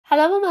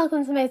Hello and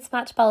welcome to Motor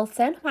Match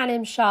Bolton. My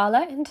name's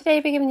Charlotte and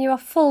today we're giving you a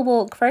full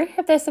walkthrough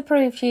of this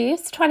approved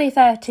use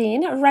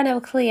 2013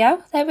 Renault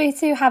Clio that we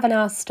do have in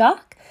our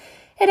stock.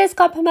 It is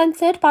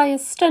complemented by a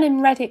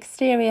stunning red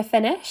exterior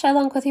finish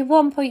along with your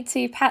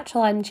 1.2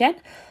 petrol engine,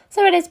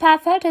 so it is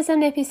perfect as a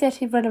nippy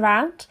city run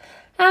around.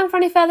 And for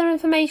any further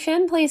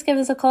information, please give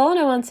us a call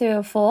on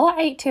 01204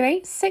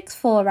 828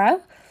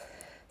 640.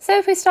 So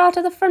if we start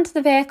at the front of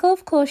the vehicle,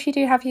 of course you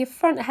do have your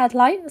front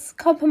headlights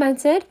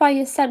complemented by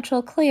your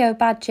central Clio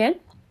badging.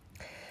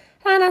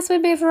 And as we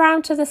move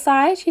around to the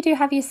side, you do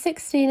have your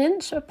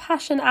 16-inch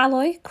Passion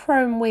alloy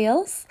chrome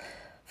wheels,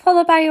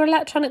 followed by your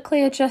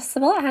electronically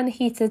adjustable and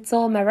heated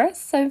door mirrors,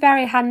 so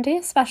very handy,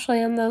 especially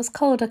in those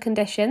colder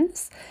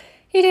conditions.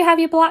 You do have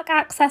your black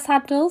access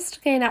handles to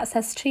gain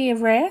access to your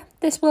rear.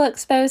 This will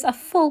expose a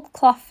full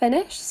cloth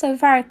finish, so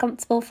very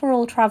comfortable for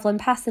all travelling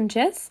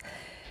passengers.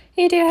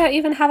 You do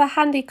even have a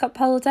handy cup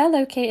holder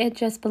located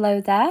just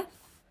below there.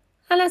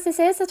 And as this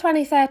is a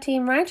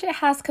 2013 reg, it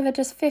has covered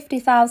just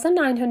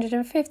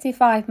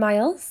 50,955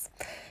 miles.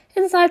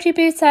 Inside your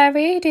boot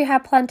area, you do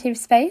have plenty of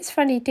space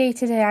for any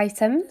day-to-day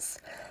items.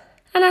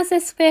 And as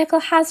this vehicle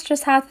has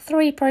just had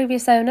 3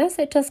 previous owners,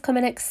 it does come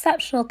in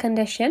exceptional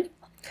condition.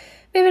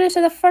 Moving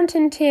into the front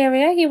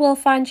interior, you will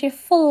find your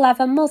full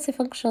leather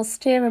multifunctional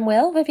steering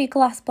wheel with your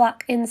gloss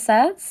black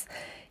inserts.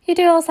 You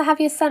do also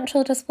have your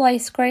central display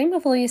screen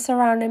with all your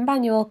surrounding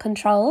manual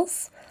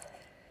controls.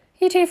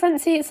 Your 2 front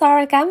seats are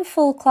again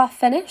full cloth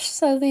finish,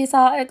 so these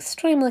are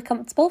extremely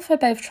comfortable for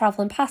both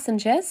travelling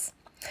passengers.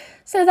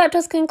 So that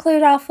does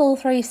conclude our full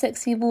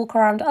 360 walk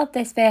around of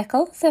this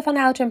vehicle. So if I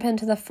now jump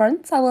into the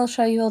front, I will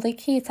show you all the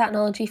key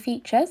technology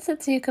features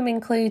that do come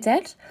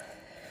included.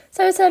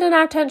 So turning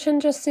our attention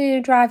just to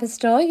your driver's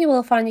door, you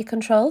will find your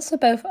controls for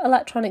both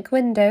electronic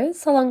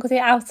windows along with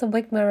your outer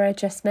wing mirror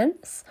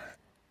adjustments.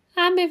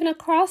 And moving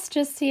across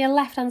just to your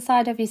left hand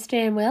side of your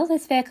steering wheel,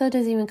 this vehicle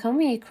does even come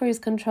with your cruise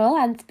control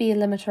and speed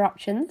limiter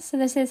options, so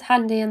this is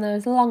handy in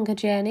those longer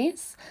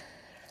journeys.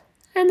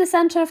 In the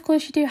centre, of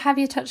course, you do have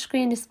your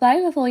touchscreen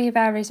display with all your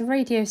various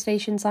radio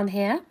stations on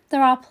here.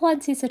 There are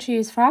plenty to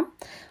choose from,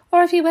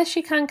 or if you wish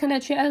you can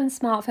connect your own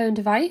smartphone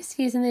device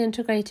using the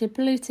integrated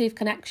Bluetooth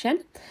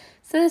connection.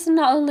 So this will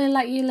not only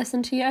let you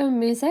listen to your own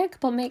music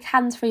but make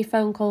hands-free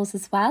phone calls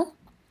as well.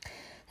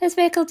 This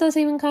vehicle does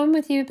even come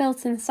with your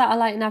built-in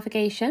satellite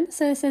navigation,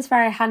 so this is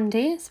very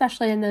handy,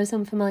 especially in those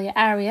unfamiliar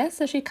areas,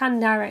 as you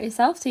can direct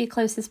yourself to your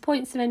closest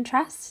points of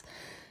interest,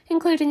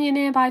 including your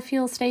nearby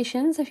fuel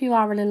stations if you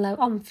are running low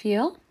on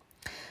fuel.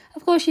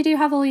 Of course, you do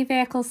have all your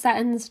vehicle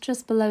settings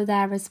just below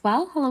there as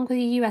well, along with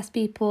your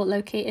USB port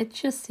located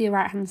just to your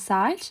right-hand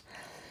side.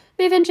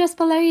 Moving just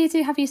below, you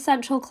do have your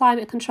central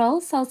climate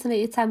controls to alternate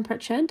your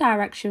temperature and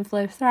direction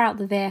flow throughout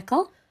the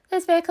vehicle.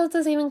 This vehicle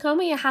does even come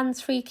with your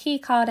hands-free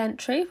keycard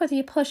entry with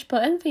your push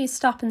button for your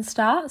stop and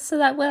start, so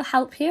that will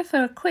help you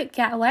for a quick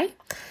getaway.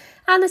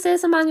 And this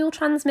is a manual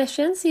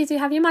transmission, so you do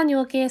have your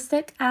manual gear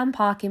stick and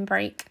parking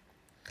brake.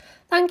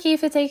 Thank you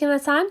for taking the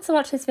time to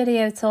watch this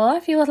video tour.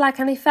 If you would like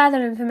any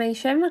further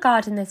information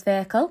regarding this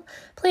vehicle,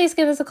 please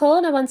give us a call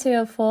on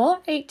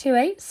 01204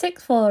 828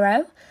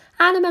 640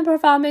 and a member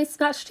of our Motor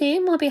Match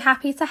team will be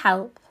happy to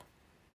help.